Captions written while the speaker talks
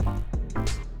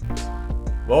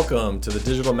Welcome to the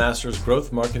Digital Masters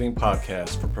Growth Marketing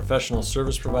Podcast for professional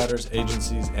service providers,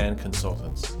 agencies, and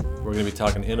consultants. We're going to be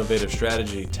talking innovative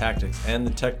strategy, tactics, and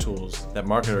the tech tools that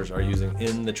marketers are using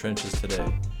in the trenches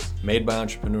today. Made by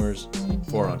entrepreneurs,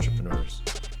 for entrepreneurs.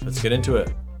 Let's get into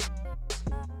it.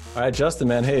 All right, Justin,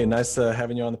 man. Hey, nice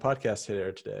having you on the podcast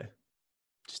today.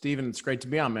 Steven, it's great to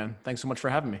be on, man. Thanks so much for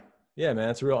having me. Yeah, man,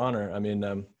 it's a real honor. I mean,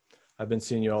 I've been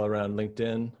seeing you all around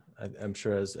LinkedIn, I'm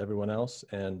sure as everyone else.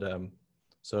 And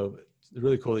so it's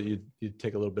really cool that you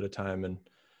take a little bit of time and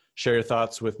share your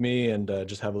thoughts with me and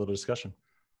just have a little discussion.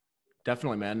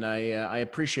 Definitely, man. I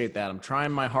appreciate that. I'm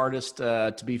trying my hardest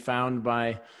to be found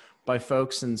by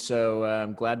folks. And so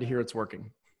I'm glad to hear it's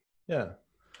working. Yeah.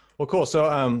 Well, cool. So,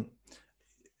 I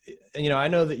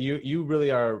know that you really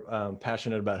are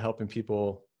passionate about helping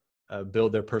people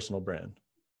build their personal brand.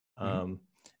 Mm-hmm.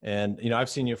 And, I've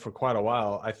seen you for quite a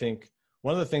while. I think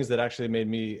one of the things that actually made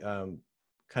me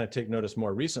kind of take notice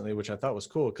more recently, which I thought was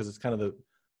cool because it's kind of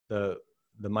the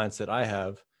mindset I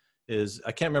have, is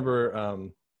I can't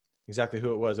remember exactly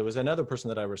who it was. It was another person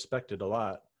that I respected a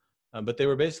lot, but they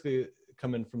were basically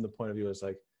coming from the point of view as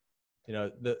like,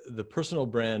 the personal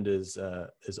brand is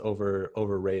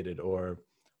overrated, or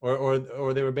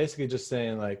they were basically just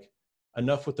saying like,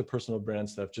 enough with the personal brand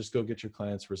stuff. Just go get your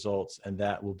clients results, and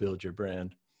that will build your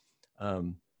brand.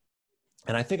 And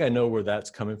I think I know where that's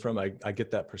coming from. I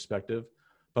get that perspective.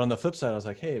 But on the flip side, I was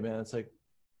like, hey, man, it's like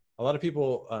a lot of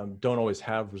people don't always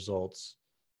have results.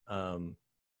 And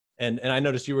I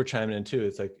noticed you were chiming in too.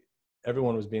 It's like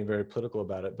everyone was being very political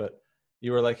about it. But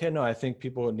you were like, hey, no, I think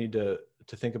people need to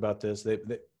think about this.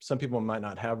 Some people might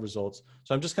not have results.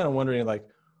 So I'm just kind of wondering, like,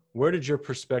 where did your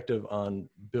perspective on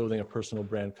building a personal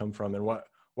brand come from? And why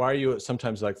are you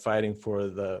sometimes like fighting for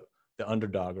the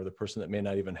underdog or the person that may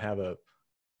not even have a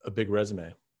big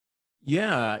resume?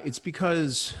 Yeah, it's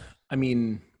because,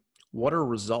 what are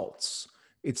results?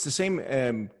 It's the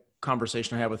same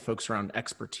conversation I have with folks around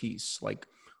expertise. Like,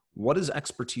 what does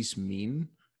expertise mean,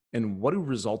 and what do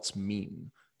results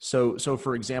mean? So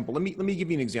for example, let me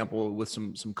give you an example with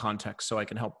some context so I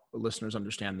can help listeners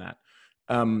understand that.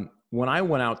 When I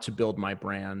went out to build my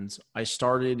brand, I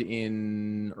started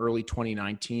in early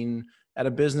 2019 at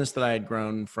a business that I had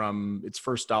grown from its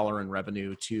first dollar in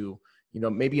revenue to,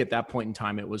 maybe at that point in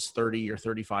time, it was 30 or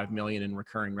 35 million in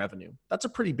recurring revenue. That's a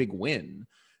pretty big win.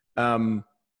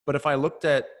 But if I looked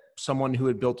at someone who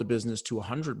had built a business to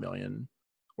 100 million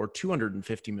or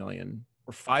 250 million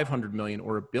or 500 million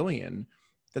or $1 billion,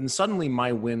 then suddenly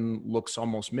my win looks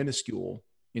almost minuscule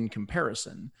in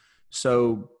comparison.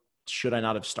 So should I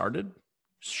not have started?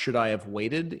 Should I have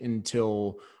waited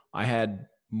until I had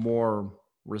more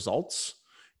results?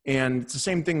 And it's the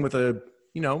same thing with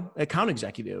account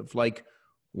executive. Like,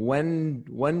 when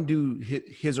do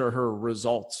his or her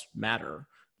results matter?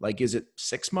 Like, is it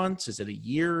 6 months? Is it a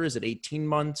year? Is it 18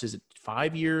 months? Is it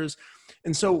 5 years?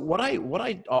 And so what I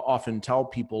often tell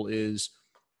people is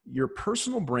your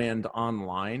personal brand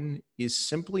online is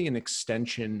simply an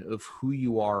extension of who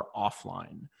you are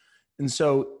offline. And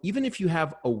so even if you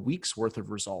have a week's worth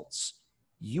of results,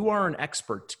 you are an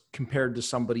expert compared to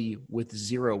somebody with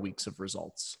 0 weeks of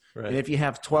results. Right. And if you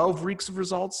have 12 weeks of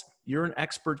results, you're an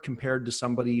expert compared to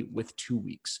somebody with 2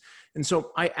 weeks. And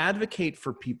so I advocate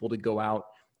for people to go out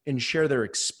and share their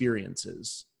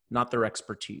experiences, not their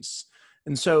expertise.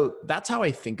 And so that's how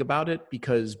I think about it,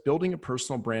 because building a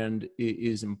personal brand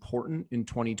is important in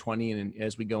 2020 and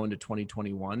as we go into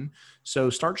 2021. So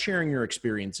start sharing your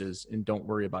experiences and don't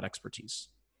worry about expertise.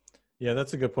 Yeah,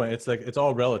 that's a good point. It's like, it's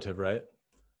all relative, right?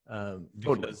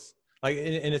 Because like,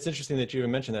 and it's interesting that you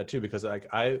even mentioned that too, because like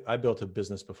I built a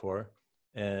business before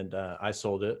and I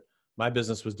sold it. My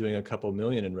business was doing a couple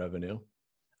million in revenue.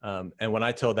 And when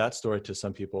I tell that story to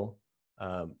some people,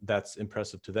 that's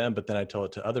impressive to them, but then I tell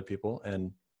it to other people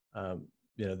and,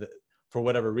 for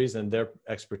whatever reason, their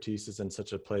expertise is in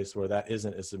such a place where that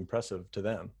isn't as impressive to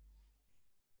them.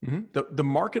 Mm-hmm. The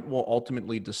market will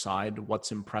ultimately decide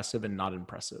what's impressive and not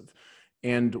impressive.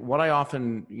 And what I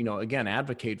often, again,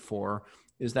 advocate for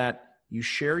is that you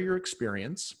share your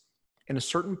experience, and a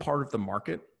certain part of the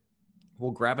market will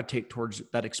gravitate towards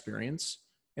that experience.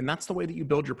 And that's the way that you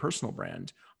build your personal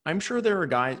brand. I'm sure there are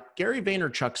guys, Gary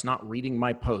Vaynerchuk's not reading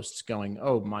my posts going,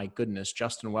 oh my goodness,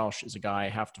 Justin Welsh is a guy I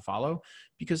have to follow,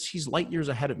 because he's light years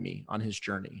ahead of me on his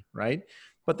journey, right?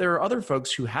 But there are other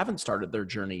folks who haven't started their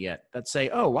journey yet that say,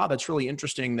 oh, wow, that's really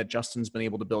interesting that Justin's been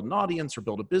able to build an audience or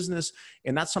build a business.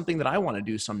 And that's something that I want to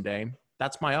do someday.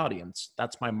 That's my audience.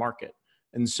 That's my market.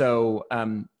 And so,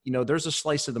 there's a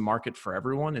slice of the market for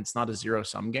everyone. It's not a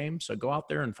zero-sum game. So go out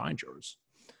there and find yours.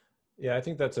 Yeah, I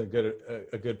think that's a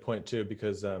good point too,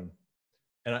 because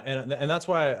And that's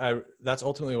why that's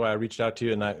ultimately why I reached out to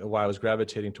you, and why I was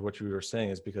gravitating to what you were saying,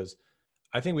 is because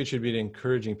I think we should be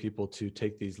encouraging people to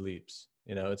take these leaps.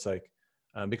 It's like,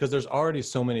 because there's already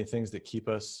so many things that keep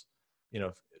us,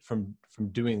 from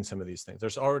doing some of these things.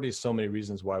 There's already so many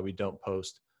reasons why we don't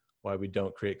post, why we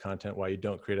don't create content, why you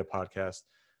don't create a podcast.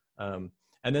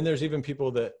 And then there's even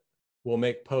people that will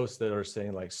make posts that are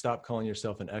saying like, stop calling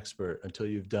yourself an expert until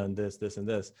you've done this, this, and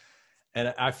this.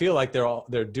 And I feel like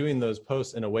they're doing those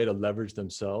posts in a way to leverage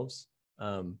themselves.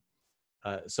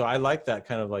 So I like that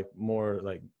kind of like more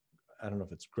like, I don't know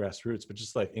if it's grassroots, but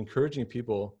just like encouraging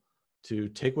people to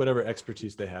take whatever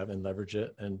expertise they have and leverage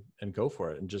it and go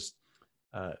for it, and just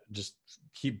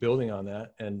keep building on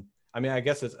that. And I mean, I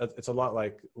guess it's a lot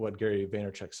like what Gary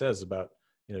Vaynerchuk says about,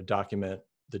 document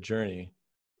the journey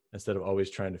instead of always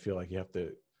trying to feel like you have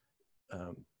to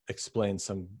explain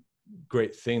some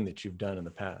great thing that you've done in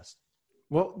the past.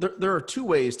 Well, there are two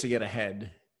ways to get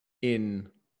ahead in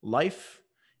life,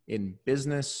 in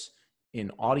business,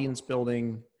 in audience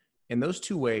building. And those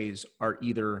two ways are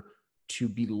either to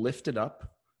be lifted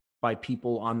up by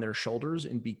people on their shoulders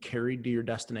and be carried to your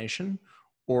destination,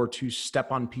 or to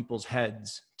step on people's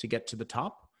heads to get to the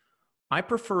top. I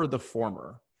prefer the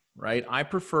former, right? I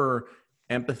prefer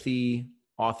empathy,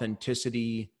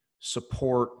 authenticity,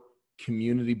 support,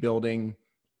 community building.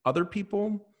 Other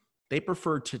people, they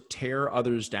prefer to tear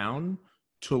others down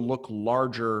to look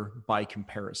larger by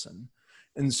comparison.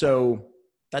 And so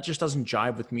that just doesn't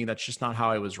jive with me. That's just not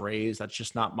how I was raised. That's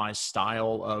just not my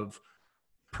style of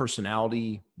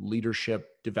personality,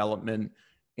 leadership, development.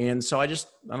 And so I don't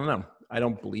know. I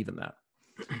don't believe in that.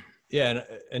 Yeah.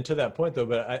 And to that point though,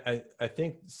 but I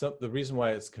think the reason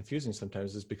why it's confusing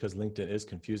sometimes is because LinkedIn is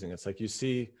confusing. It's like you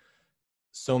see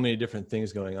so many different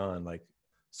things going on, like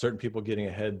certain people getting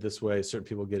ahead this way, certain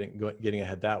people getting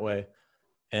ahead that way.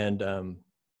 And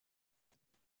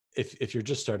if you're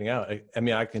just starting out, I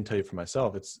mean, I can tell you for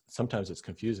myself, sometimes it's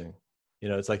confusing.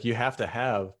 It's like you have to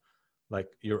have like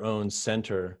your own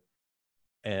center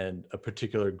and a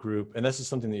particular group. And this is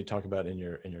something that you talk about in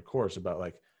your course about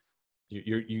like,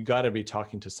 you got to be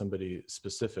talking to somebody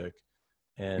specific,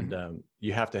 and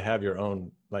you have to have your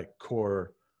own like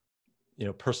core,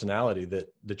 personality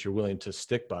that you're willing to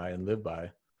stick by and live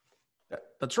by.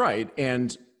 That's right.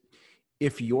 And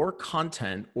if your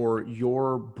content or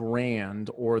your brand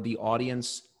or the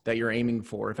audience that you're aiming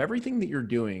for, if everything that you're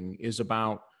doing is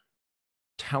about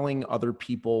telling other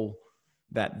people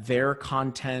that their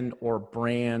content or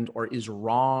brand or is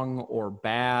wrong or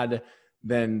bad,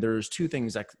 then there's two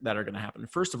things that are going to happen.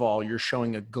 First of all, you're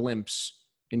showing a glimpse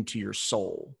into your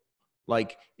soul.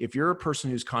 Like if you're a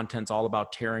person whose content's all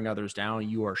about tearing others down,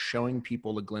 you are showing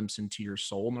people a glimpse into your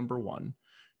soul, number one,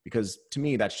 because to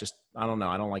me, that's just, I don't know.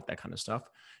 I don't like that kind of stuff.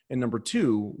 And number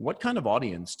two, what kind of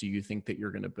audience do you think that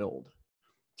you're going to build?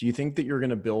 Do you think that you're going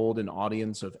to build an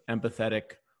audience of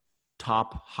empathetic,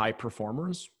 top high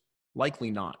performers?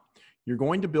 Likely not. You're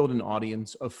going to build an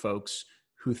audience of folks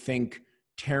who think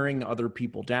tearing other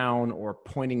people down or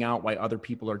pointing out why other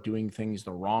people are doing things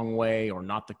the wrong way or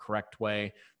not the correct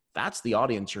way. That's the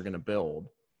audience you're going to build.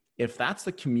 If that's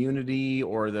the community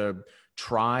or the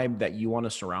tribe that you want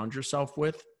to surround yourself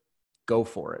with, go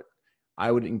for it. I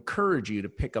would encourage you to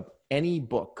pick up any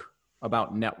book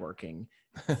about networking,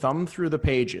 thumb through the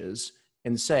pages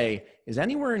and say, is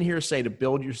anywhere in here say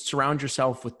to surround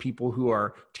yourself with people who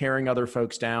are tearing other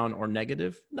folks down or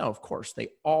negative? No, of course. They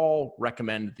all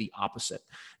recommend the opposite.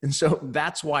 And so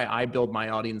that's why I build my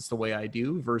audience the way I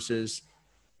do versus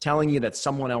telling you that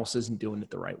someone else isn't doing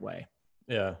it the right way.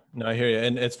 Yeah, no, I hear you.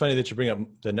 And it's funny that you bring up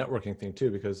the networking thing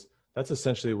too, because that's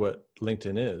essentially what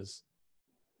LinkedIn is.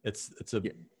 It's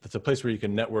a place where you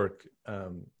can network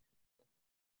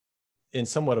in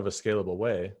somewhat of a scalable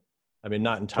way. I mean,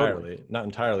 not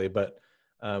entirely, but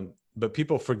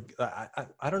people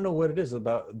I don't know what it is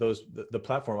about the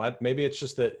platform. Maybe it's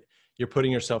just that you're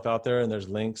putting yourself out there and there's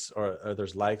links or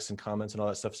there's likes and comments and all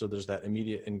that stuff. So there's that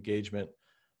immediate engagement,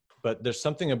 but there's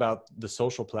something about the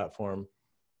social platform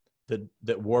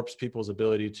that warps people's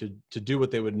ability to do what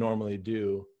they would normally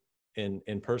do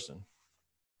in person.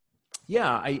 Yeah.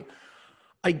 I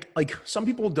like some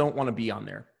people don't want to be on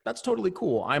there. That's totally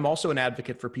cool. I'm also an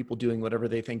advocate for people doing whatever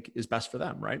they think is best for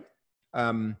them. Right.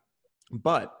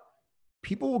 But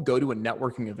people will go to a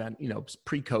networking event,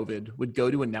 pre-COVID would go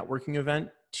to a networking event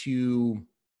to,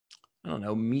 I don't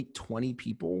know, meet 20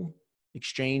 people,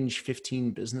 exchange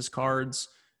 15 business cards,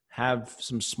 have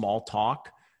some small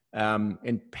talk,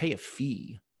 and pay a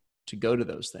fee to go to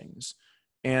those things.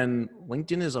 And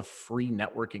LinkedIn is a free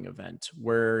networking event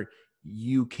where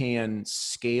you can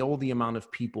scale the amount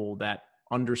of people that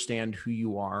understand who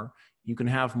you are You can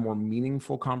have more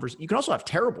meaningful conversations. You can also have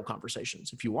terrible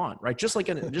conversations if you want, right? Just like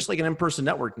an in-person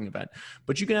networking event,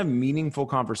 but you can have meaningful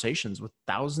conversations with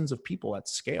thousands of people at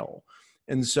scale.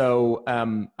 And so,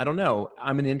 I don't know,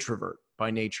 I'm an introvert by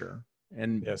nature,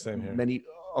 and Yeah, same here.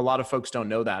 a lot of folks don't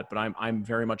know that, but I'm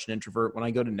very much an introvert. When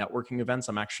I go to networking events,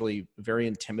 I'm actually very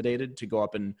intimidated to go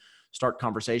up and start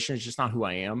conversations. It's just not who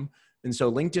I am. And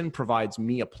so LinkedIn provides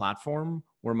me a platform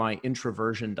where my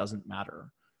introversion doesn't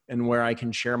matter, and where I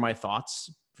can share my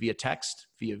thoughts via text,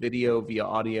 via video, via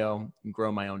audio, and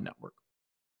grow my own network.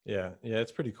 Yeah, yeah,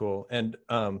 it's pretty cool. And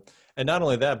not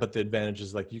only that, but the advantage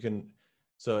is like you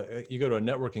go to a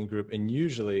networking group, and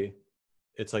usually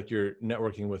it's like you're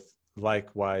networking with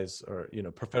likewise, or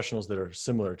professionals that are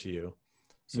similar to you.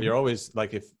 So Mhm. you're always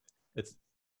like, it's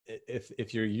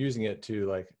if you're using it to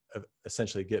like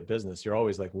essentially get business, you're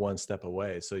always like one step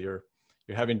away. So you're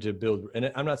having to build, and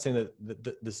I'm not saying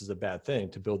that this is a bad thing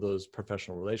to build those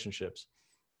professional relationships,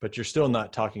 but you're still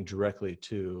not talking directly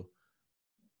to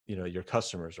your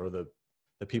customers or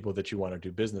the people that you want to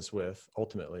do business with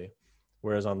ultimately.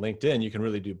 Whereas on LinkedIn, you can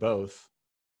really do both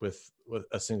with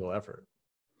a single effort.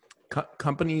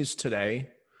 Companies today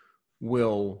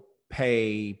will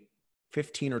pay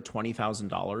 $15,000 or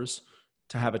 $20,000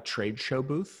 to have a trade show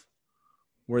booth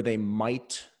where they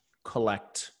might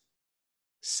collect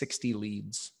 60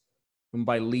 leads. And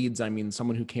by leads, I mean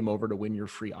someone who came over to win your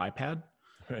free iPad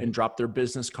Right. and drop their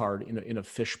business card in a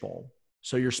fishbowl.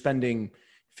 So you're spending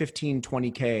 15,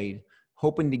 20K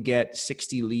hoping to get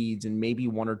 60 leads, and maybe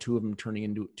one or two of them turn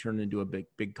into a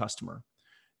big customer.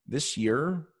 This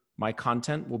year, my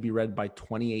content will be read by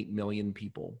 28 million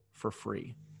people for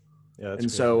free. Yeah, that's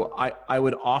And crazy. so I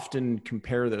would often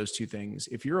compare those two things.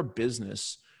 If you're a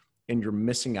business and you're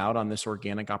missing out on this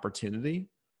organic opportunity,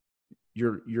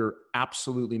 you're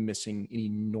absolutely missing an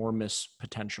enormous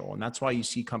potential. And that's why you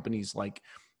see companies like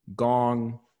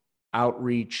Gong,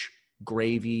 Outreach,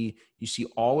 Gravy. You see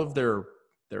all of their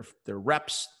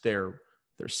reps, their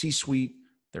C-suite,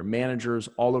 their managers,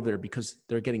 all over there, because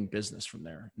they're getting business from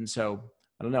there. And so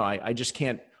I don't know. I just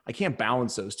can't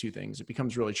balance those two things. It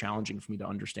becomes really challenging for me to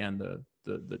understand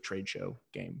the trade show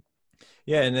game.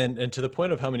 Yeah, and to the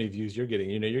point of how many views you're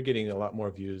getting, you're getting a lot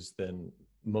more views than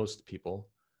most people.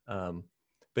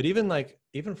 But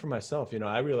even for myself,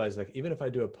 I realize like even if I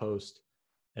do a post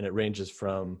and it ranges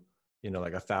from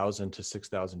like 1,000 to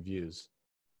 6,000 views,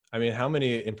 I mean, how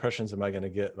many impressions am I going to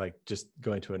get like just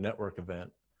going to a network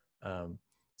event?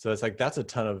 So it's like that's a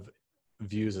ton of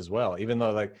views as well. Even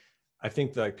though like I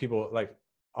think like people like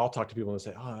I'll talk to people and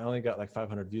say, "Oh, I only got like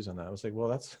 500 views on that." I was like, "Well,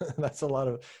 that's that's a lot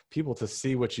of people to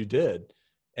see what you did,"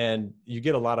 and you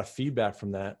get a lot of feedback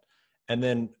from that. And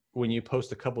then when you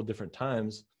post a couple different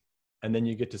times, and then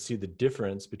you get to see the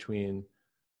difference between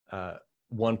uh,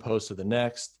 one post to the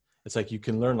next, it's like you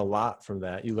can learn a lot from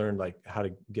that. You learn like how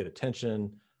to get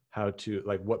attention, how to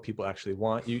like what people actually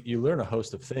want. You learn a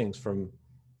host of things from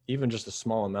even just a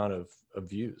small amount of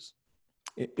views.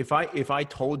 If I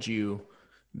told you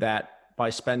that by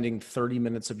spending 30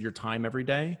 minutes of your time every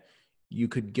day, you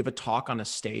could give a talk on a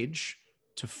stage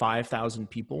to 5,000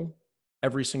 people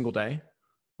every single day,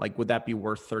 like, would that be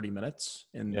worth 30 minutes?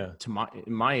 And Yeah.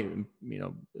 in my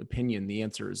opinion, the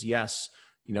answer is yes.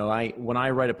 When I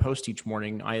write a post each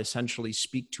morning, I essentially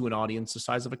speak to an audience the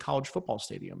size of a college football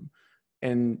stadium.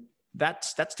 And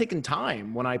that's taken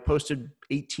time. When I posted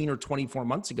 18 or 24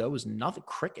 months ago, it was nothing,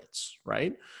 crickets,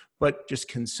 right? But just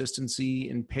consistency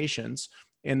and patience.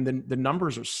 And the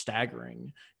numbers are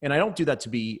staggering. And I don't do that to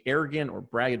be arrogant or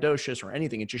braggadocious or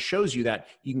anything. It just shows you that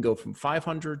you can go from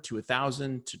 500 to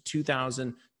 1,000 to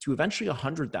 2,000 to eventually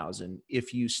 100,000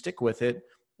 if you stick with it,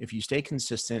 if you stay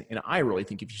consistent. And I really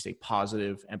think if you stay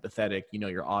positive, empathetic,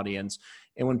 your audience.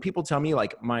 And when people tell me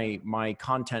like my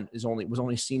content was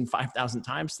only seen 5,000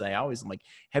 times today, I always am like,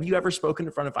 have you ever spoken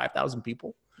in front of 5,000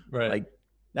 people? Right. Like,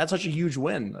 that's such a huge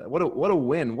win. What a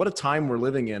win. What a time we're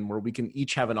living in where we can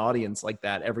each have an audience like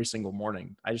that every single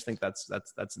morning. I just think that's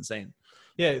insane.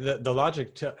 Yeah. The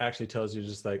logic actually tells you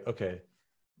just like, okay,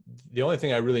 the only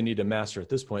thing I really need to master at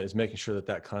this point is making sure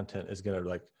that content is going to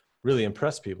like really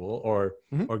impress people or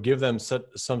give them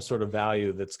some sort of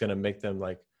value that's going to make them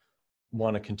like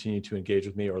want to continue to engage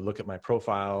with me or look at my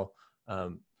profile.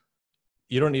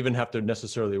 You don't even have to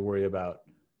necessarily worry about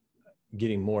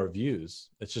getting more views.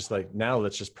 It's just like, now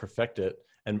let's just perfect it.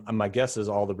 And my guess is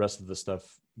all the rest of the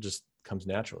stuff just comes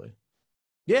naturally.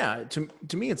 Yeah,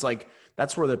 to me, it's like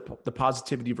that's where the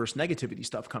positivity versus negativity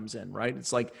stuff comes in, right?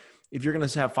 It's like, if you're going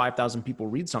to have 5,000 people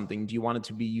read something, do you want it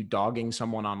to be you dogging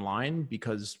someone online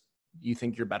because you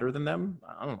think you're better than them?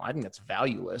 I don't know. I think that's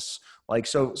valueless. Like,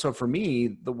 so for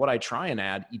me, what I try and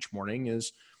add each morning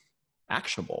is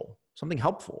actionable. something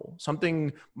helpful,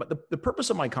 something, but the purpose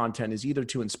of my content is either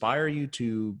to inspire you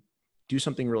to do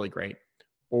something really great,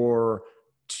 or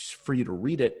for you to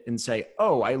read it and say,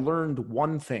 oh, I learned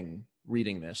one thing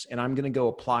reading this, and I'm going to go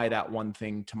apply that one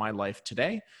thing to my life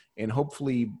today. And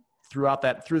hopefully through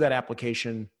that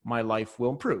application, my life will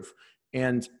improve.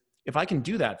 And if I can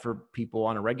do that for people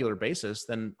on a regular basis,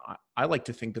 then I like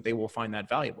to think that they will find that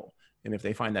valuable. And if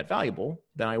they find that valuable,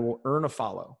 then I will earn a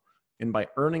follow. And by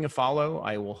earning a follow,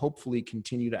 I will hopefully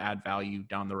continue to add value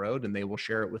down the road, and they will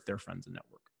share it with their friends and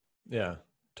network. Yeah,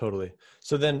 totally.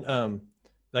 So then,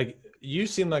 like, you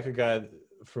seem like a guy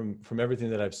from everything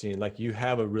that I've seen, like you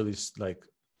have a really like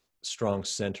strong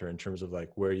center in terms of like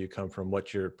where you come from,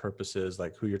 what your purpose is,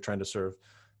 like who you're trying to serve.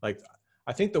 Like,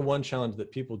 I think the one challenge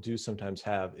that people do sometimes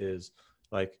have is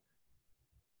like,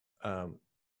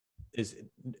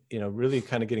 really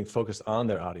kind of getting focused on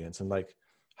their audience, and like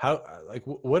how, like,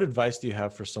 what advice do you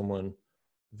have for someone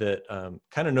that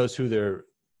kind of knows who their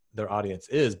audience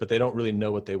is, but they don't really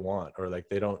know what they want, or like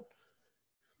they don't.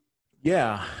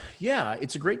 Yeah,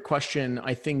 it's a great question.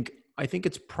 I think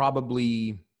it's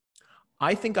probably,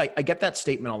 I think I get that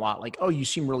statement a lot, like, oh, you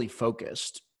seem really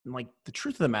focused. And like, the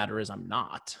truth of the matter is I'm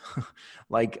not.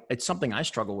 Like, it's something I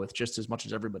struggle with just as much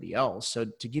as everybody else. So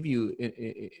to give you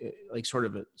like sort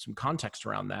of some context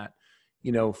around that,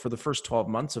 for the first 12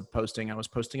 months of posting, I was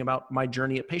posting about my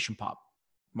journey at Patient Pop,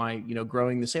 my,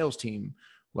 growing the sales team,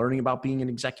 learning about being an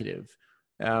executive.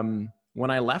 When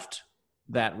I left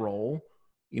that role,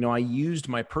 I used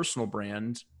my personal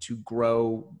brand to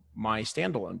grow my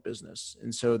standalone business.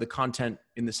 And so the content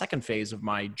in the second phase of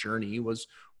my journey was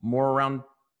more around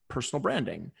personal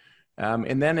branding.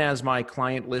 And then as my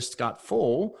client list got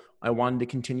full, I wanted to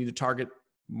continue to target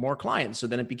more clients. So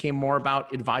then it became more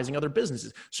about advising other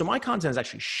businesses. So my content has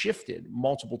actually shifted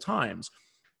multiple times.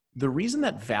 The reason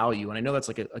that value, and I know that's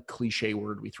like a cliche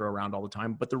word we throw around all the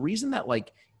time, but the reason that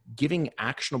like giving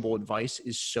actionable advice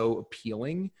is so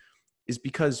appealing is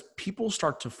because people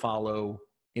start to follow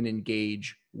and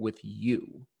engage with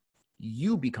you.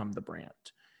 You become the brand.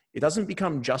 It doesn't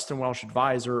become Justin Welsh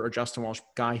advisor, or Justin Welsh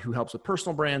guy who helps with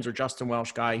personal brands, or Justin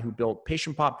Welsh guy who built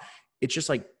Patient Pop. It's just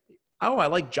like, oh, I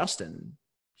like Justin.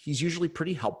 He's usually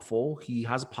pretty helpful. He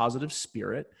has a positive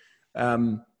spirit. So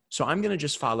I'm going to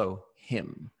just follow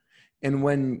him. And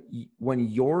when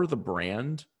you're the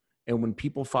brand and when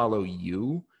people follow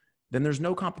you, then there's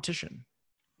no competition.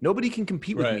 Nobody can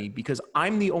compete with me because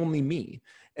I'm the only me.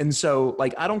 And so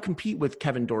like, I don't compete with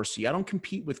Kevin Dorsey. I don't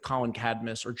compete with Colin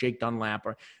Cadmus or Jake Dunlap,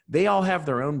 or they all have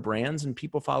their own brands and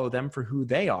people follow them for who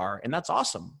they are. And that's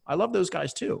awesome. I love those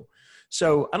guys too.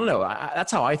 So I don't know.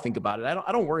 That's how I think about it.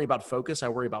 I don't worry about focus. I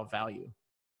worry about value.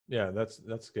 Yeah,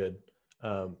 that's good.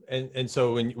 And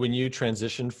so when you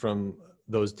transitioned from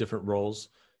those different roles,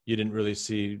 you didn't really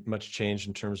see much change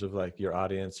in terms of like your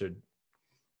audience, or?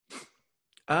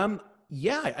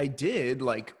 Yeah, I did.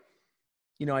 Like,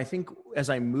 I think as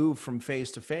I move from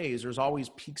phase to phase, there's always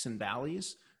peaks and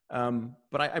valleys.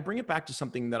 But I bring it back to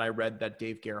something that I read that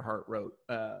Dave Gerhardt wrote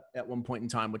at one point in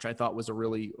time, which I thought was a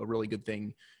really good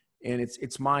thing. And it's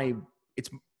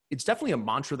definitely a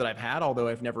mantra that I've had, although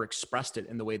I've never expressed it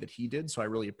in the way that he did. So I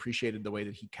really appreciated the way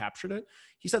that he captured it.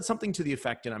 He said something to the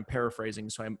effect, and I'm paraphrasing,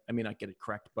 so I may not get it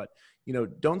correct, but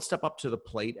don't step up to the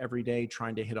plate every day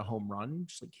trying to hit a home run.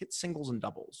 Just like hit singles and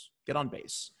doubles, get on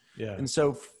base. Yeah. And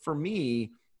so for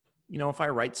me, if I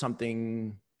write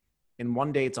something and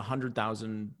one day it's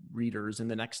 100,000 readers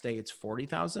and the next day it's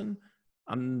 40,000,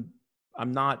 I'm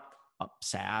not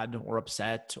sad or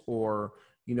upset or,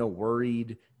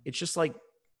 worried. It's just like,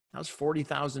 that was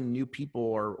 40,000 new people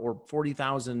or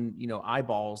 40,000,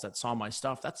 eyeballs that saw my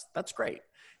stuff. That's great.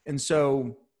 And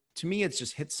so to me, it's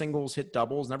just hit singles, hit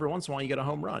doubles, and every once in a while you get a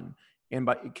home run. And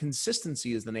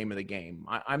consistency is the name of the game.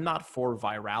 I'm not for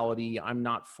virality. I'm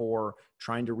not for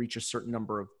trying to reach a certain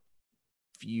number of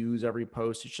views every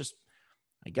post. It's just,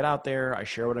 I get out there, I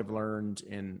share what I've learned,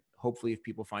 and hopefully if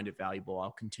people find it valuable,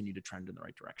 I'll continue to trend in the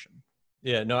right direction.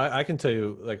 Yeah, no, I can tell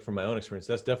you, like, from my own experience,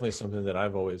 that's definitely something that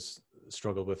I've always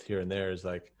struggled with here and there, is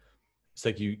like, it's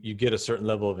like you get a certain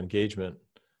level of engagement,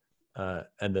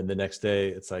 and then the next day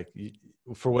it's like,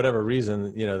 for whatever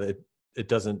reason, it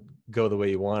doesn't go the way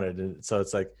you wanted. And so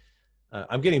it's like,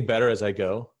 I'm getting better as I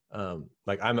go.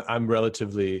 Like I'm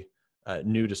relatively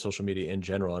new to social media in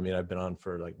general. I mean, I've been on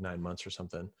for like 9 months or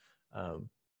something.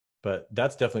 But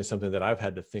that's definitely something that I've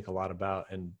had to think a lot about.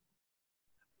 And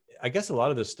I guess a lot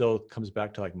of this still comes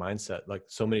back to like mindset, like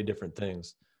so many different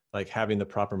things, like having the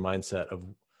proper mindset of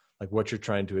like what you're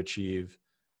trying to achieve,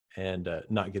 and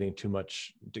not getting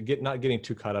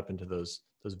too caught up into those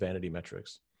vanity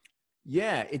metrics.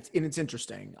 Yeah, it's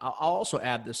interesting. I'll also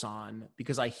add this on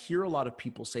because I hear a lot of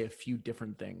people say a few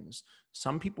different things.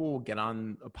 Some people will get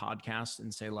on a podcast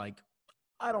and say like,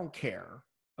 I don't care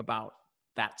about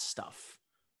that stuff.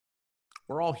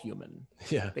 We're all human.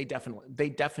 Yeah. They definitely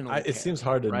It care, seems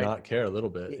hard to right? not care a little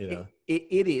bit, It, you it, know?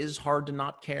 it is hard to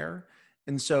not care.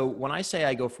 And so when I say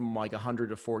I go from like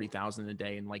 100 to 40,000 a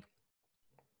day and like,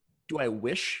 do I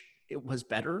wish it was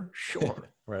better? Sure.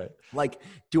 Right. Like,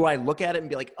 do I look at it and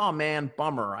be like, oh man,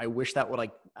 bummer. I wish that would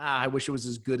like, I wish it was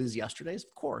as good as yesterday's.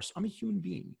 Of course, I'm a human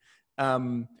being.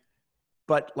 Um,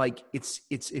 but like, it's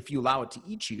if you allow it to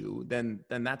eat you, then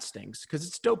that stinks because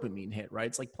it's dopamine hit, right?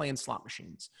 It's like playing slot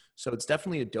machines. So it's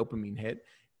definitely a dopamine hit.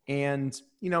 And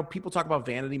people talk about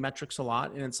vanity metrics a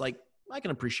lot, and it's like I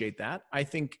can appreciate that. I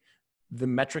think the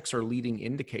metrics are leading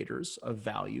indicators of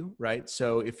value, right?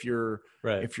 So if your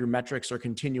Right. if your metrics are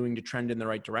continuing to trend in the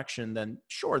right direction, then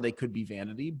sure they could be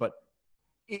vanity. But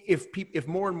if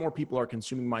more and more people are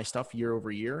consuming my stuff year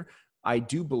over year, I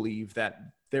do believe that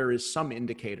there is some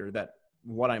indicator that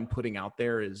what I'm putting out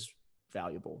there is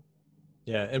valuable.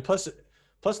 Yeah. And plus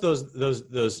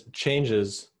those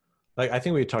changes, like I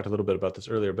think we talked a little bit about this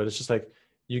earlier, but it's just like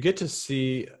you get to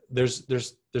see there's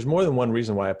more than one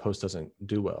reason why a post doesn't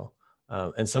do well.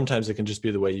 And sometimes it can just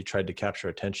be the way you tried to capture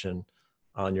attention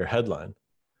on your headline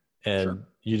Sure.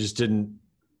 and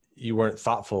you weren't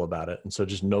thoughtful about it. And so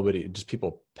just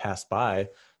people pass by.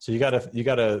 So you gotta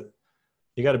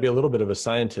be a little bit of a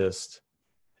scientist.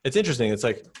 It's interesting. It's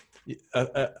like,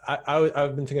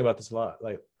 I've been thinking about this a lot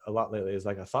lately, is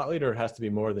like a thought leader has to be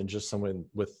more than just someone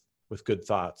with good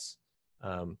thoughts.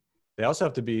 They also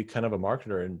have to be kind of a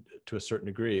marketer, and to a certain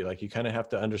degree, like you kind of have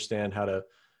to understand how to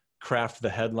craft the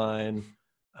headline,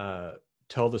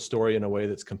 tell the story in a way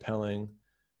that's compelling,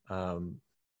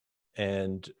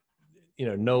 and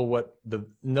know what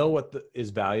is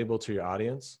valuable to your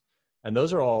audience. And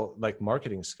those are all like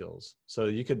marketing skills. So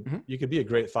you could be a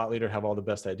great thought leader, have all the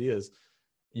best ideas,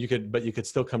 but you could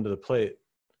still come to the plate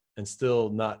and still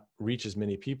not reach as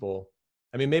many people.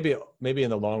 I mean, maybe in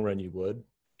the long run you would,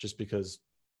 just because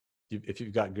if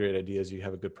you've got great ideas, you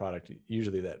have a good product,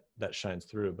 usually that shines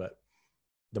through. But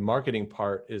the marketing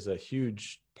part is a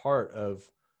huge part of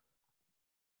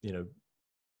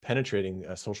penetrating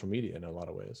social media in a lot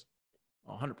of ways.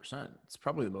 100%. It's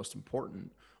probably the most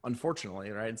important,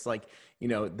 unfortunately, right? It's like,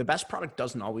 the best product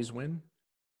doesn't always win.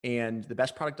 And the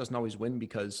best product doesn't always win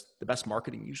because the best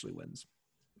marketing usually wins.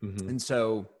 Mm-hmm. And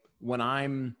so when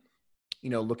I'm,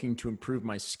 looking to improve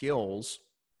my skills,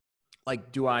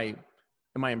 like,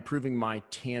 am I improving my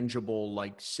tangible,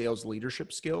 like sales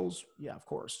leadership skills? Yeah, of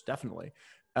course, definitely.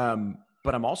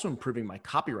 But I'm also improving my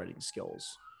copywriting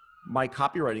skills. My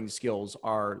copywriting skills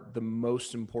are the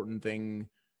most important thing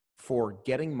for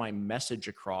getting my message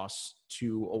across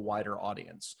to a wider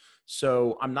audience.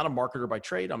 So I'm not a marketer by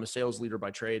trade. I'm a sales leader by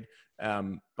trade.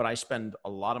 But I spend a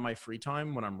lot of my free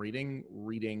time when I'm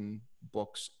reading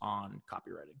books on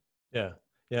copywriting. Yeah.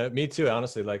 Yeah. Me too.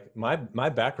 Honestly, like my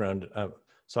background,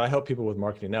 so I help people with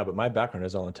marketing now, but my background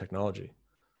is all in technology.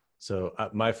 So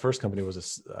my first company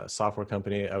was a software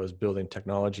company. I was building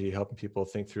technology, helping people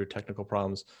think through technical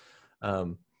problems.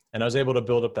 And I was able to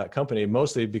build up that company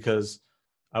mostly because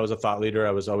I was a thought leader.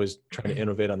 I was always trying to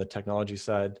innovate on the technology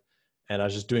side, and I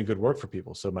was just doing good work for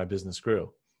people. So my business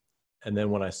grew. And then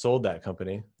when I sold that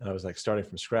company and I was like starting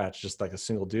from scratch, just like a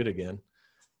single dude again,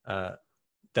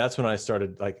 that's when I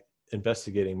started like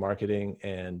investigating marketing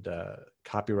and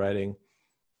copywriting.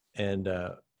 And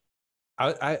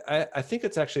I think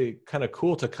it's actually kind of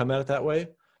cool to come at it that way,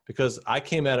 because I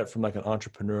came at it from like an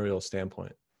entrepreneurial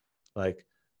standpoint. Like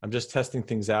I'm just testing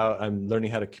things out. I'm learning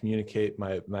how to communicate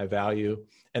my value.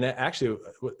 And actually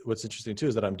what's interesting too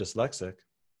is that I'm dyslexic.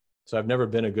 So I've never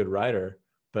been a good writer,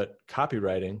 but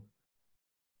copywriting,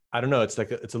 I don't know, it's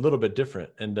a little bit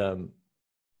different. And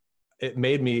it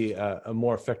made me a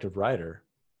more effective writer.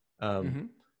 So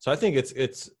I think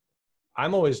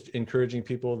I'm always encouraging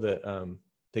people that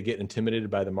they get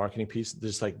intimidated by the marketing piece.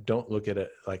 Just like, don't look at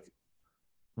it like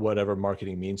whatever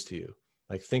marketing means to you.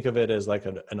 Like think of it as like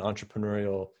an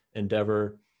entrepreneurial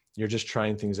endeavor. You're just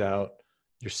trying things out.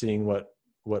 You're seeing what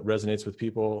resonates with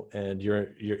people, and you're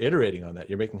iterating on that.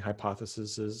 You're making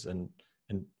hypotheses and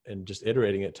just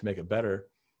iterating it to make it better.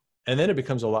 And then it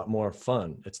becomes a lot more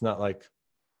fun. It's not like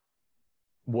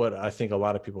what I think a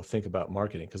lot of people think about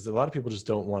marketing, because a lot of people just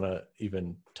don't want to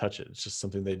even touch it. It's just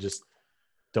something they just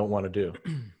don't want to do.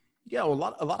 Yeah,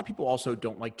 well, a lot of people also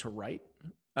don't like to write.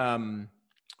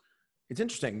 It's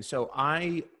interesting. So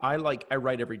I write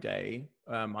every day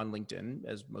on LinkedIn,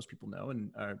 as most people know,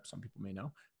 and some people may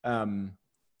know.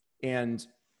 And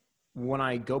when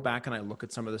I go back and I look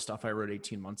at some of the stuff I wrote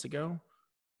 18 months ago,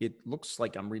 it looks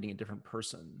like I'm reading a different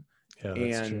person. Yeah,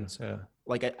 that's true. And Yeah.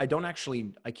 like,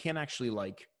 I can't actually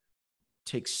like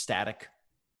take static.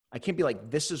 I can't be like,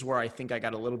 this is where I think I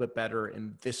got a little bit better,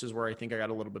 and this is where I think I got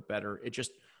a little bit better. It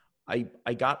just,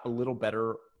 I got a little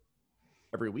better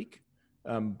every week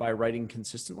by writing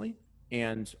consistently,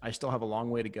 and I still have a long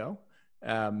way to go.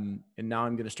 And now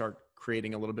I'm going to start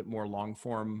creating a little bit more long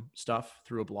form stuff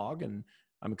through a blog, and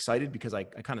I'm excited because I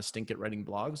kind of stink at writing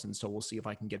blogs, and so we'll see if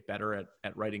I can get better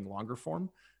at writing longer form.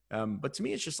 But to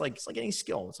me, it's like any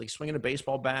skill. It's like swinging a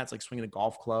baseball bat. It's like swinging a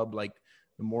golf club. Like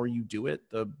the more you do it,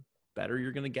 the better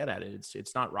you're going to get at it.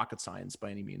 It's not rocket science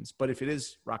by any means, but if it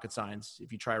is rocket science,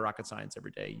 if you try rocket science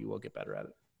every day, you will get better at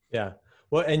it. Yeah.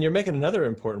 Well, and you're making another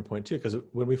important point too, because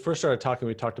when we first started talking,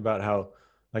 we talked about how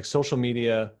like social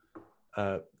media,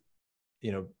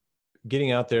 you know,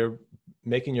 getting out there,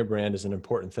 making your brand is an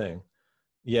important thing.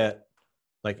 Yet,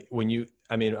 like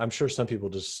I mean, I'm sure some people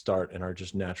just start and are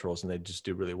just naturals and they just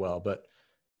do really well. But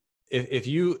if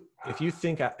you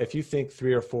think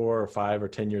 3 or 4 or 5 or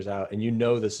 10 years out, and you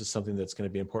know this is something that's going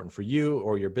to be important for you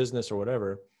or your business or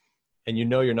whatever, and you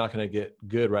know you're not going to get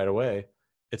good right away,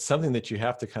 it's something that you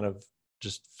have to kind of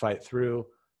just fight through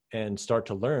and start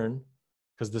to learn,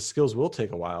 because the skills will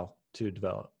take a while to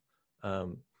develop.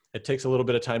 It takes a little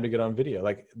bit of time to get on video.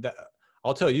 Like that,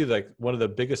 I'll tell you, like one of the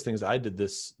biggest things I did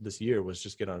this year was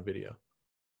just get on video,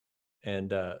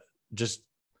 and just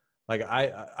like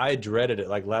I dreaded it.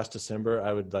 Like last December,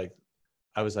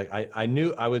 I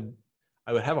knew I would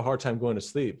have a hard time going to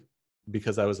sleep,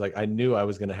 because I was like, I knew I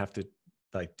was going to have to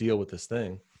like deal with this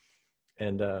thing.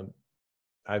 And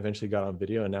I eventually got on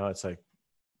video, and now it's like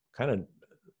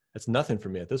it's nothing for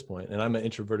me at this point. And I'm an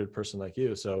introverted person like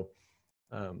you. So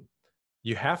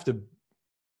you have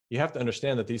to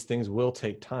understand that these things will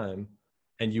take time,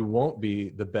 and you won't be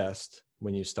the best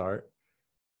when you start.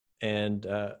 And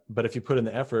but if you put in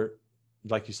the effort,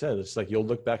 like you said, it's like you'll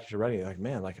look back at your writing, like,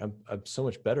 man, like I'm so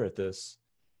much better at this,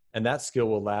 and that skill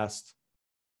will last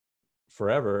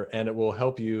forever, and it will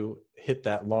help you hit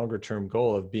that longer term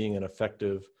goal of being an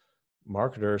effective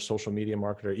marketer, social media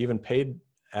marketer, even paid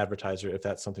advertiser, if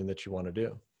that's something that you want to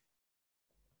do.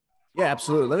 Yeah,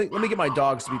 absolutely. Let me get my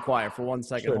dogs to be quiet for 1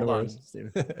 second. Sure, Hold no on, worries.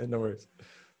 Steven. No worries.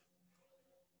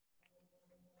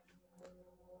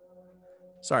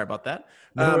 Sorry about that.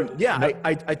 No, Yeah, no.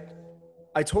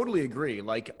 I totally agree.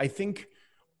 Like, I think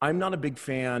I'm not a big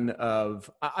fan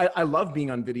of, I love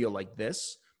being on video like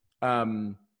this.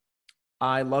 I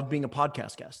love being a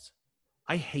podcast guest.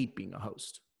 I hate being a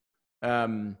host.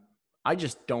 I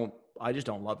just don't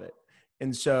love it.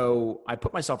 And so I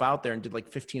put myself out there and did like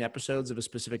 15 episodes of a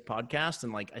specific podcast,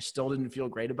 and like I still didn't feel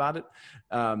great about it.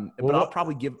 But I'll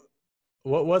probably give.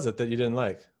 What was it that you didn't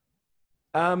like?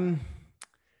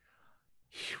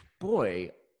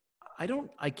 Boy,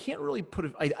 I can't really put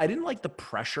it. I didn't like the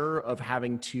pressure of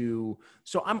having to.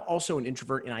 So I'm also an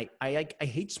introvert, and I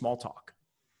hate small talk.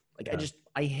 Like Yeah.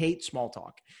 I hate small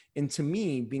talk. And to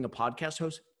me, being a podcast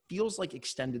host feels like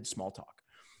extended small talk.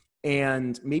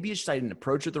 And maybe it's just I didn't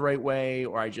approach it the right way,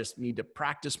 or I just need to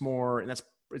practice more. And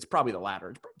it's probably the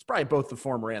latter. It's probably both the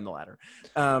former and the latter.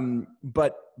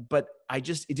 But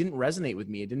it didn't resonate with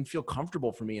me. It didn't feel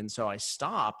comfortable for me. And so I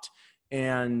stopped.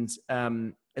 And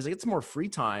as I get some more free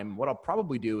time, what I'll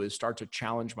probably do is start to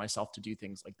challenge myself to do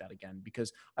things like that again,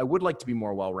 because I would like to be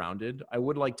more well-rounded. I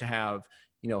would like to have,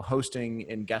 hosting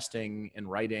and guesting and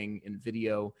writing and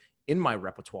video in my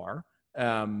repertoire.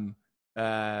 And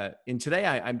today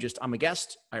I'm a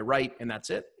guest, I write, and that's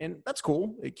it. And that's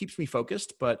cool. It keeps me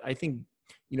focused, but I think,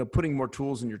 putting more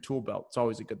tools in your tool belt, it's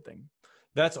always a good thing.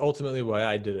 That's ultimately why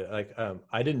I did it. Like,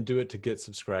 I didn't do it to get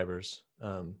subscribers.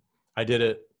 I did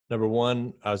it. Number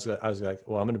one, I was like,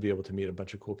 well, I'm going to be able to meet a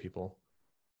bunch of cool people.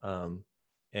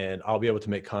 And I'll be able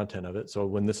to make content of it. So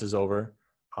when this is over,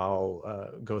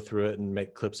 I'll go through it and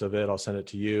make clips of it. I'll send it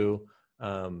to you.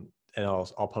 And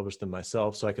I'll publish them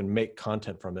myself, so I can make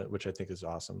content from it, which I think is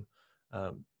awesome.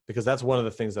 Because that's one of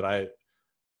the things that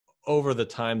over the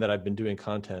time that I've been doing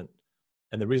content,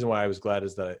 and the reason why I was glad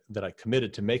is that I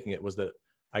committed to making it was that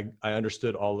I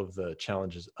understood all of the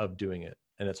challenges of doing it,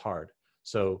 and it's hard.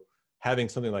 So having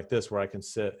something like this where I can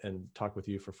sit and talk with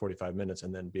you for 45 minutes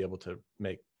and then be able to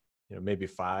make, maybe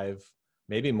 5,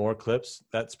 maybe more clips,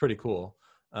 that's pretty cool.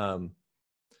 But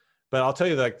I'll tell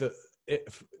you, like,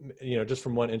 just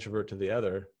from one introvert to the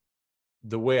other,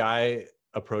 the way I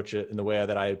approach it and the way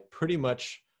that I pretty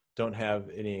much don't have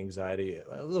any anxiety,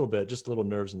 a little bit, just a little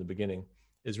nerves in the beginning,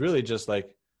 is really just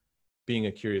like being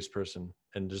a curious person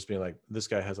and just being like, this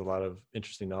guy has a lot of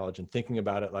interesting knowledge, and thinking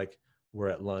about it like we're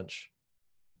at lunch.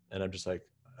 And I'm just like,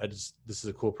 this is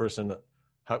a cool person.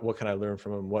 What can I learn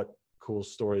from him? What cool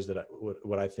stories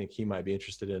what I think he might be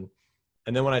interested in.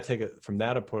 And then when I take it from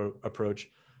that approach,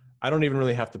 I don't even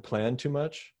really have to plan too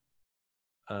much.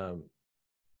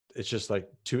 It's just like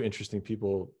two interesting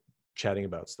people chatting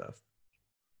about stuff.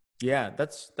 Yeah,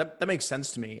 that makes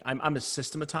sense to me. I'm a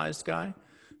systematized guy,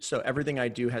 so everything I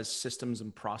do has systems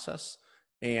and process,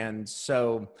 and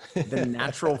so the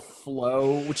natural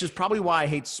flow, which is probably why I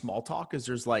hate small talk, is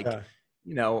there's like,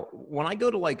 Yeah. when I go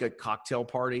to like a cocktail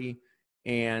party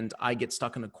and I get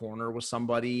stuck in a corner with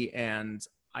somebody and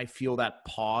I feel that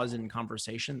pause in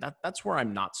conversation, that's where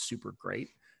I'm not super great.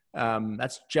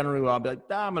 That's generally where I'll be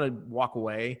like, I'm gonna walk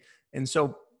away, and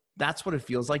so that's what it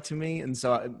feels like to me. And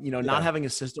so, not Yeah. having a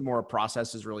system or a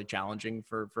process is really challenging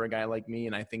for a guy like me.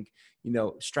 And I think,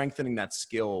 strengthening that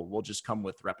skill will just come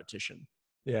with repetition.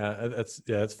 Yeah,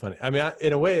 that's funny. I mean,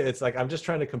 in a way, it's like I'm just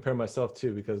trying to compare myself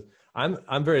too, because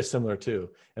I'm very similar too.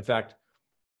 In fact,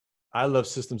 I love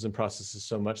systems and processes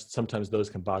so much. Sometimes those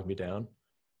can bog me down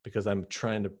because I'm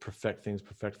trying to perfect things.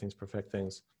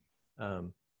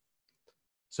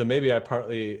 So maybe I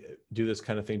partly do this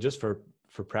kind of thing just for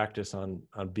practice on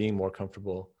being more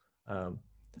comfortable.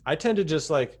 I tend to just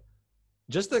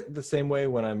the same way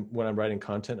when I'm writing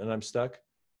content and I'm stuck.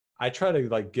 I try to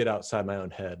like get outside my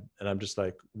own head, and I'm just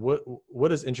like,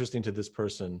 what is interesting to this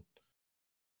person,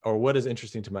 or what is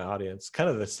interesting to my audience?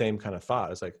 Kind of the same kind of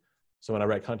thought. It's like, so when I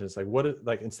write content, it's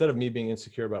like instead of me being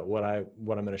insecure about what I'm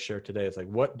going to share today, it's like,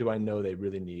 what do I know they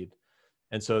really need?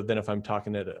 And so then if I'm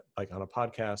talking like on a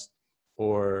podcast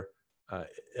or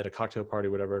at a cocktail party,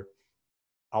 whatever,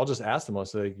 I'll just ask them. I'll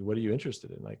say, like, what are you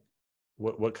interested in? Like,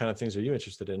 what kind of things are you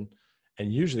interested in?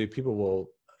 And usually people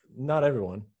will, not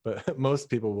everyone, but most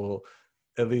people will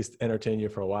at least entertain you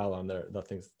for a while on the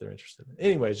things that they're interested in.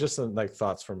 Anyways, just some like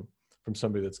thoughts from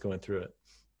somebody that's going through it.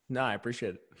 No, I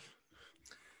appreciate it.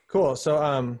 Cool.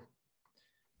 So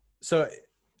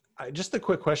just a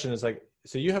quick question is like,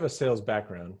 so you have a sales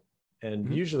background, and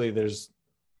Mhm. usually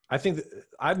I think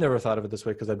I've never thought of it this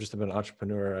way because I've just been an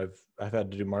entrepreneur. I've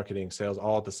had to do marketing, sales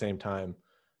all at the same time.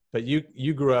 But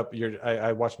you grew up.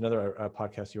 I watched another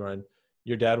podcast you were on.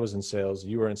 Your dad was in sales.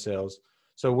 You were in sales.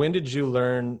 So when did you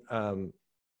learn?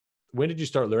 When did you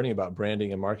start learning about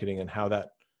branding and marketing, and how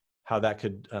that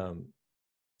could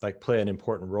like play an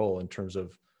important role in terms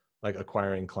of like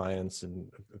acquiring clients and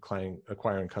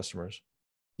acquiring customers?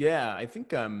 Yeah, I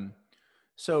think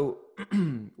so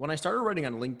when I started writing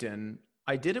on LinkedIn,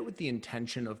 I did it with the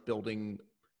intention of building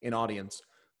an audience.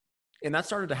 And that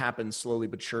started to happen slowly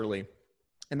but surely.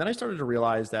 And then I started to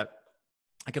realize that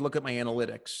I could look at my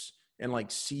analytics and like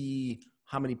see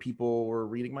how many people were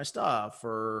reading my stuff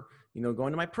or,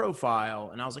 going to my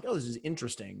profile. And I was like, oh, this is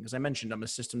interesting. Because I mentioned I'm a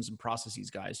systems and processes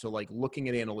guy. So like looking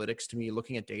at analytics, to me,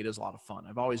 looking at data is a lot of fun.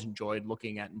 I've always enjoyed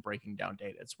looking at and breaking down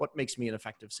data. It's what makes me an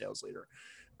effective sales leader.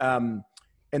 Um,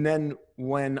 and then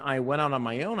when I went out on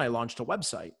my own, I launched a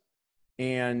website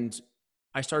and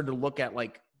I started to look at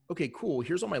like, okay, cool,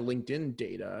 here's all my LinkedIn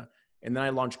data. And then I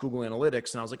launched Google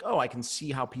Analytics and I was like, oh, I can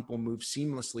see how people move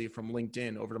seamlessly from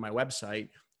LinkedIn over to my website.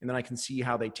 And then I can see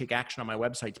how they take action on my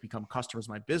website to become customers of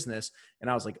my business. And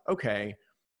I was like, okay,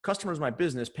 customers of my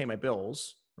business pay my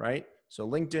bills, right? So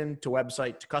LinkedIn to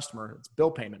website to customer, it's bill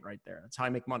payment right there. That's how I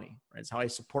make money, right? It's how I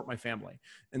support my family.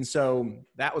 And so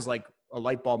that was like a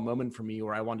light bulb moment for me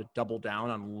where I wanted to double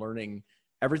down on learning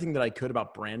everything that I could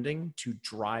about branding to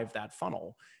drive that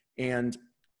funnel. And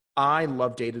I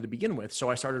love data to begin with. So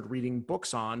I started reading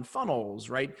books on funnels,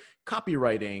 right?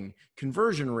 Copywriting,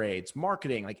 conversion rates,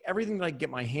 marketing, like everything that I get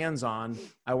my hands on.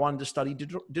 I wanted to study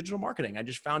digital marketing. I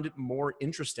just found it more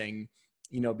interesting,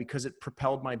 because it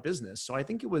propelled my business. So I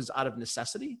think it was out of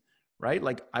necessity, right?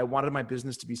 Like I wanted my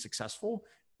business to be successful.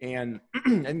 And I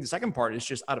think the second part is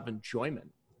just out of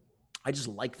enjoyment. I just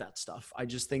like that stuff. I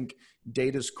just think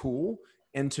data's cool.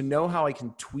 And to know how I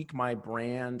can tweak my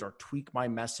brand or tweak my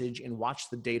message and watch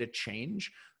the data change.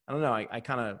 I don't know.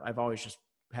 I've always just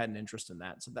had an interest in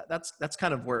that. So that's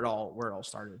kind of where it all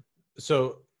started.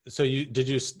 So did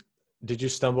you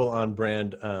stumble on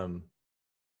brand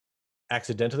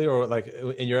accidentally, or like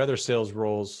in your other sales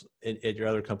roles at your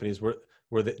other companies,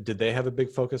 did they have a big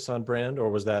focus on brand, or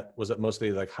was it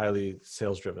mostly like highly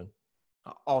sales driven?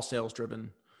 All sales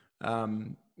driven.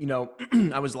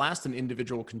 I was last an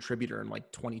individual contributor in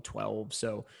like 2012.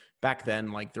 So back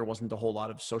then, like there wasn't a whole lot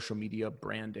of social media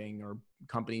branding or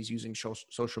companies using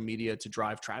social media to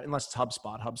drive traffic, unless it's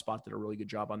HubSpot. HubSpot did a really good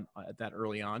job at that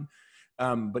early on.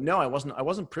 But no, I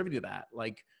wasn't privy to that.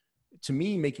 Like to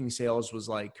me, making sales was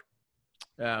like,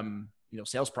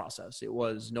 sales process. It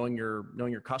was knowing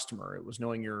your customer. It was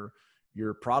knowing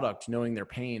your product, knowing their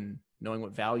pain, knowing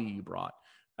what value you brought.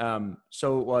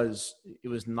 So it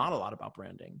was not a lot about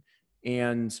branding.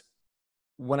 And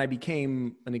when I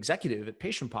became an executive at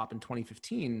Patient Pop in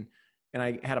 2015, and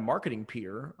I had a marketing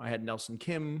peer, I had Nelson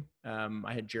Kim,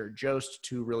 I had Jared Jost,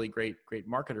 two really great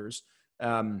marketers.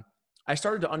 I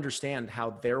started to understand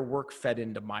how their work fed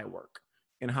into my work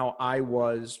and how I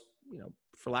was,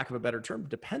 for lack of a better term,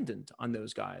 dependent on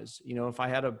those guys. If I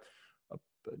had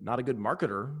not a good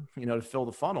marketer, to fill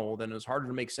the funnel, then it was harder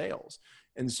to make sales.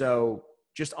 And so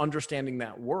just understanding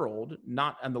that world,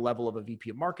 not on the level of a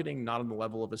VP of marketing, not on the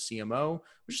level of a CMO,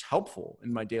 was just helpful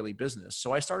in my daily business.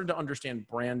 So I started to understand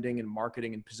branding and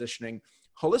marketing and positioning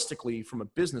holistically from a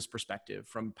business perspective,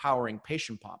 from powering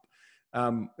Patient Pop.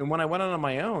 And when I went on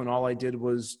my own, all I did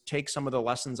was take some of the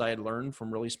lessons I had learned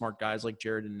from really smart guys like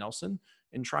Jared and Nelson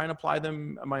and try and apply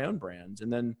them on my own brands.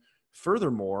 And then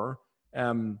furthermore,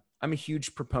 I'm a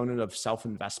huge proponent of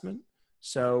self-investment.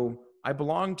 So I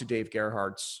belong to Dave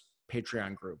Gerhardt's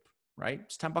Patreon group, right?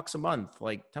 It's $10 a month,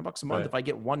 like $10 a month. Right. If I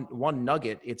get one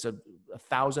nugget, it's a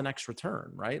 1,000x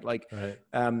return, right? Like, Right.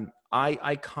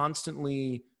 I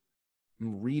constantly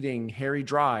reading Harry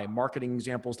Dry,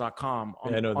 marketingexamples.com,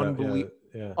 Yeah, I know that.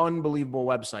 Yeah. unbelievable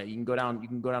website. You can go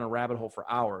down a rabbit hole for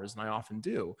hours, and I often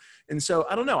do. And so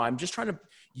I don't know, I'm just trying to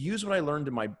use what I learned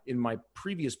in my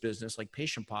previous business, like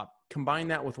Patient Pop, combine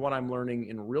that with what I'm learning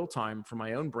in real time for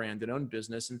my own brand and own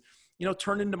business, and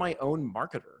turn into my own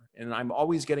marketer. And I'm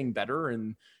always getting better.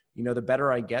 And the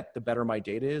better I get, the better my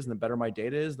data is, and the better my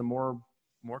data is, the more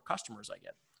customers I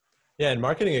get. Yeah, and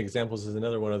marketing examples is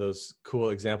another one of those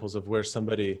cool examples of where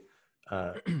somebody,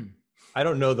 I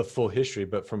don't know the full history,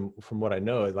 but from what I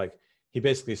know, like he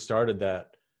basically started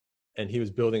that, and he was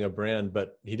building a brand,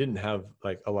 but he didn't have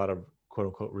like a lot of quote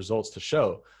unquote results to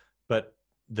show. But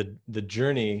the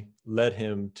journey led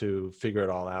him to figure it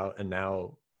all out, and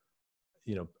now,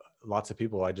 lots of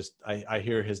people. I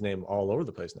hear his name all over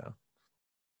the place now.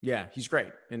 Yeah, he's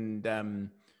great.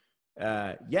 And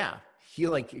yeah, he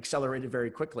like accelerated very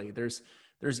quickly. There's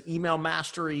email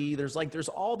mastery. There's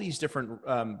all these different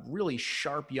really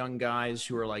sharp young guys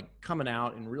who are like coming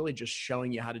out and really just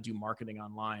showing you how to do marketing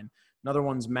online. Another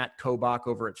one's Matt Kobach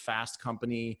over at Fast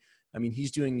Company. I mean,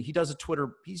 he does a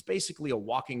Twitter. He's basically a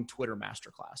walking Twitter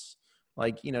masterclass.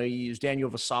 Like, he used Daniel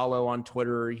Vassallo on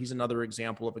Twitter. He's another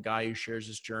example of a guy who shares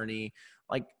his journey.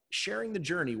 Like, sharing the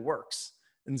journey works.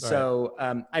 And so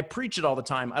I preach it all the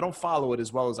time. I don't follow it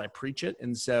as well as I preach it.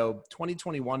 And so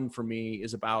 2021 for me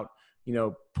is about,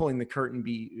 pulling the curtain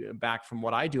back from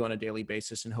what I do on a daily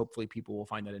basis. And hopefully people will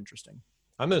find that interesting.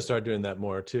 I'm going to start doing that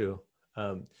more too.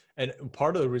 And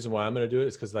part of the reason why I'm going to do it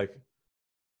is because like,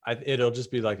 it'll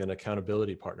just be like an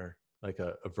accountability partner, like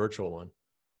a virtual one.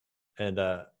 And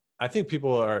I think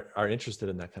people are interested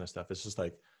in that kind of stuff. It's just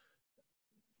like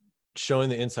showing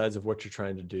the insides of what you're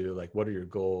trying to do. Like, what are your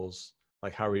goals?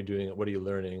 Like, how are you doing it? What are you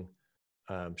learning?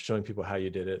 Showing people how you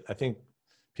did it. I think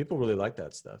people really like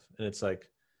that stuff. And it's like,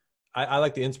 I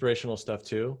like the inspirational stuff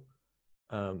too.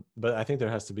 But I think there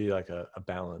has to be like a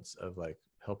balance of like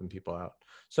helping people out.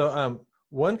 So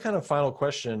one kind of final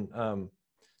question.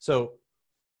 So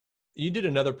you did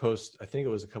another post, I think it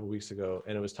was a couple of weeks ago,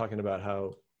 and it was talking about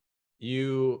how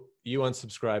you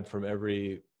unsubscribe from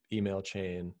every email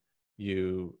chain.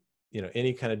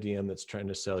 Any kind of DM that's trying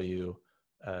to sell you,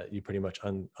 you pretty much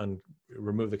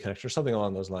remove the connection or something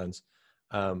along those lines.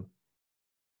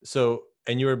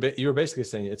 And you were basically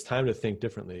saying it's time to think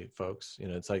differently, folks.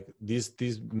 It's like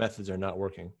these methods are not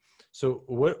working. So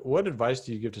what advice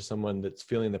do you give to someone that's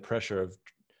feeling the pressure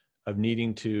of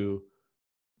needing to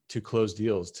close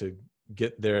deals, to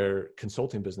get their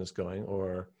consulting business going,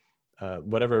 or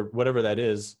whatever that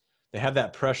is? They have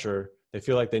that pressure. They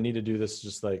feel like they need to do this,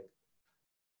 just like,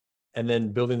 and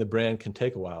then building the brand can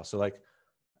take a while. So like,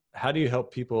 how do you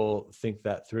help people think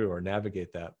that through or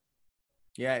navigate that?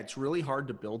 Yeah, it's really hard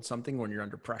to build something when you're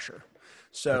under pressure.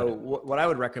 So what I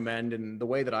would recommend, and the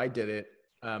way that I did it,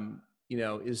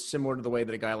 is similar to the way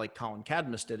that a guy like Colin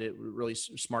Cadmus did it, really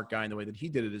smart guy in the way that he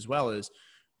did it as well, is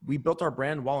we built our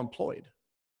brand while employed,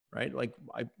 right? Like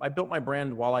I built my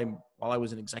brand while I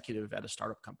was an executive at a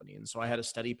startup company. And so I had a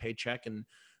steady paycheck. And,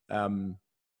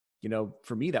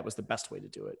 for me, that was the best way to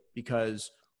do it,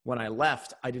 because when I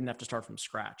left, I didn't have to start from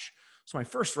scratch. So my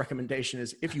first recommendation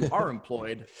is, if you are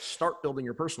employed, start building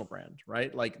your personal brand,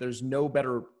 right? Like, there's no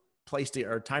better place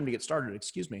or time to get started,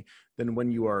 than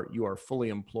when you are fully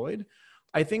employed.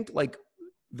 I think like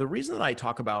the reason that I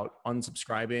talk about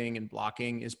unsubscribing and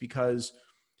blocking is because,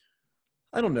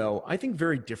 I don't know, I think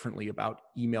very differently about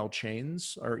email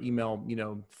chains or email,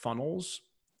 funnels.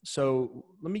 So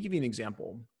let me give you an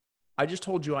example. I just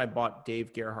told you I bought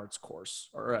Dave Gerhardt's course,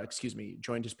 or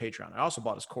joined his Patreon. I also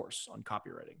bought his course on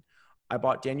copywriting. I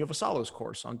bought Daniel Vassallo's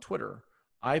course on Twitter.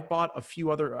 I've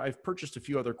purchased a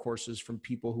few other courses from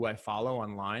people who I follow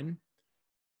online.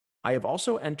 I have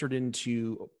also entered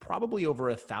into probably over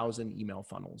 1,000 email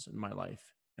funnels in my life,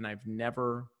 and I've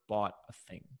never bought a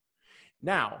thing.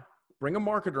 Now, bring a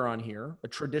marketer on here, a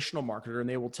traditional marketer, and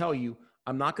they will tell you,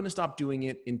 I'm not going to stop doing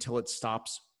it until it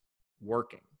stops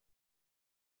working.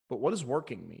 But what does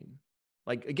working mean?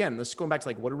 Like, again, this is going back to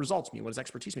like, what do results mean? What does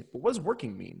expertise mean? But what does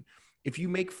working mean? If you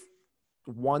make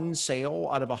one sale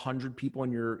out of 100 people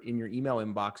in your email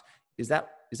inbox, is that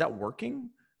working?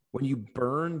 When you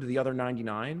burned the other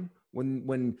 99,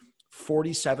 when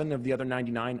 47 of the other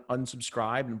 99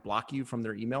 unsubscribe and block you from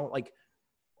their email, like,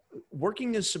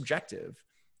 working is subjective.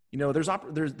 You know,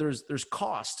 there's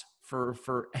cost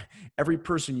for every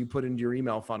person you put into your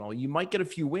email funnel. You might get a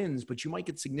few wins, but you might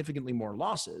get significantly more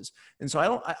losses. And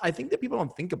so I think that people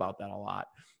don't think about that a lot.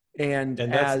 And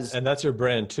that's your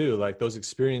brand too, like those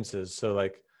experiences. So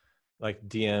like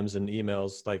DMs and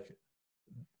emails, like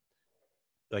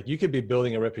you could be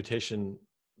building a reputation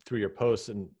through your posts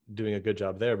and doing a good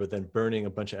job there, but then burning a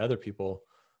bunch of other people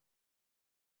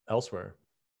elsewhere.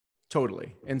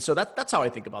 Totally. And so that's how I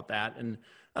think about that. And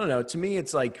I don't know, to me,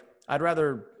 it's like, I'd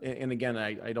rather, and again,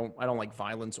 I don't like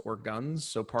violence or guns.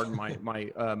 So pardon my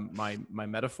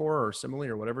metaphor or simile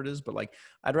or whatever it is, but like,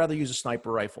 I'd rather use a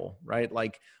sniper rifle, right?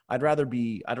 Like I'd rather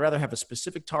have a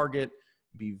specific target,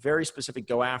 be very specific,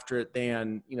 go after it,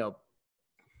 than, you know,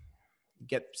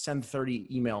 send 30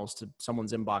 emails to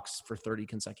someone's inbox for 30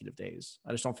 consecutive days.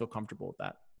 I just don't feel comfortable with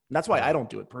that. And that's why I don't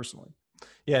do it personally.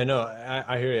 Yeah, no,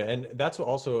 I hear you. And that's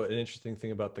also an interesting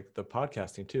thing about the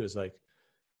podcasting too, is like,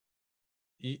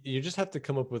 you just have to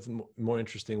come up with more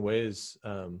interesting ways,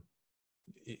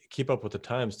 keep up with the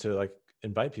times to like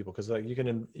invite people. Cause like you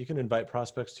can invite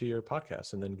prospects to your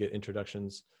podcast and then get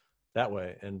introductions that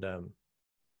way. And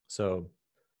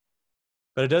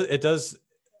but it does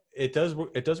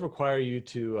require you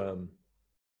to,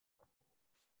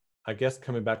 I guess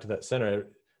coming back to that center,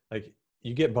 like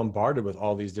you get bombarded with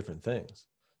all these different things.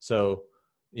 So,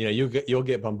 you know, you'll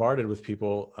get bombarded with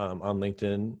people on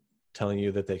LinkedIn telling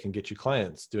you that they can get you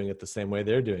clients doing it the same way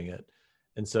they're doing it.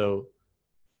 And so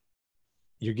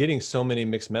you're getting so many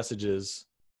mixed messages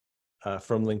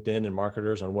from LinkedIn and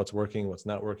marketers on what's working, what's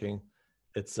not working.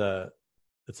 It's a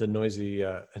noisy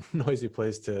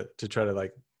place to try to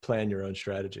like plan your own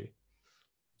strategy.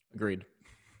 Agreed.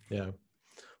 Yeah.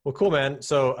 Well, cool, man.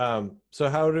 So,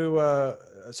 how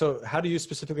do you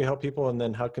specifically help people, and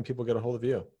then how can people get a hold of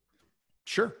you?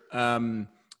 Sure.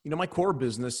 You know, my core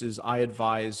business is I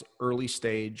advise early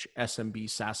stage SMB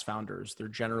SaaS founders. They're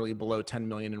generally below 10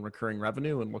 million in recurring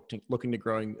revenue and looking to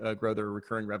grow their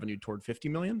recurring revenue toward 50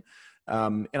 million.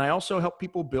 And I also help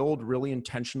people build really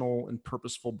intentional and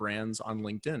purposeful brands on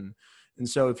LinkedIn. And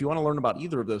so if you want to learn about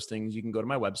either of those things, you can go to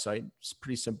my website. It's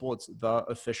pretty simple. It's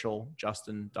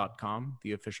theofficialjustin.com,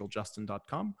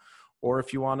 theofficialjustin.com. Or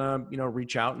if you want to, you know,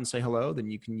 reach out and say hello, then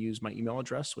you can use my email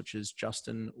address, which is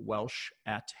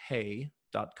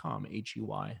justinwelsh@hey.com,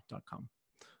 HEY.com.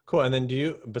 Cool. And then do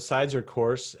you, besides your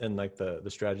course and like the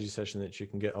strategy session that you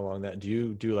can get along that, do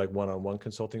you do like one-on-one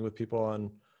consulting with people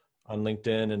on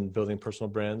LinkedIn and building personal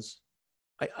brands?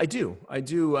 I do.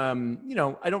 You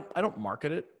know, I don't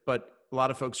market it, but a lot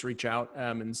of folks reach out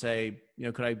and say, you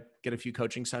know, could I get a few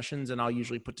coaching sessions? And I'll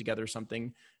usually put together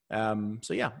something.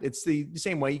 So yeah, it's the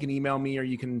same way. You can email me, or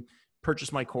you can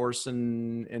purchase my course,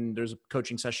 and there's a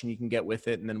coaching session you can get with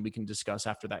it. And then we can discuss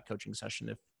after that coaching session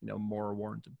if, you know, more are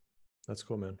warranted. That's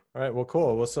cool, man. All right. Well,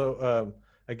 cool. Well, so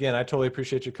again, I totally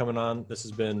appreciate you coming on. This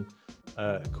has been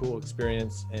a cool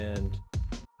experience, and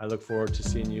I look forward to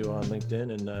seeing you on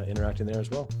LinkedIn and interacting there as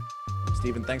well.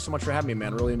 Steven, thanks so much for having me,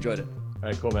 man. Really enjoyed it. All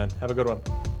right, cool, man. Have a good one.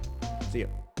 See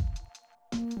you.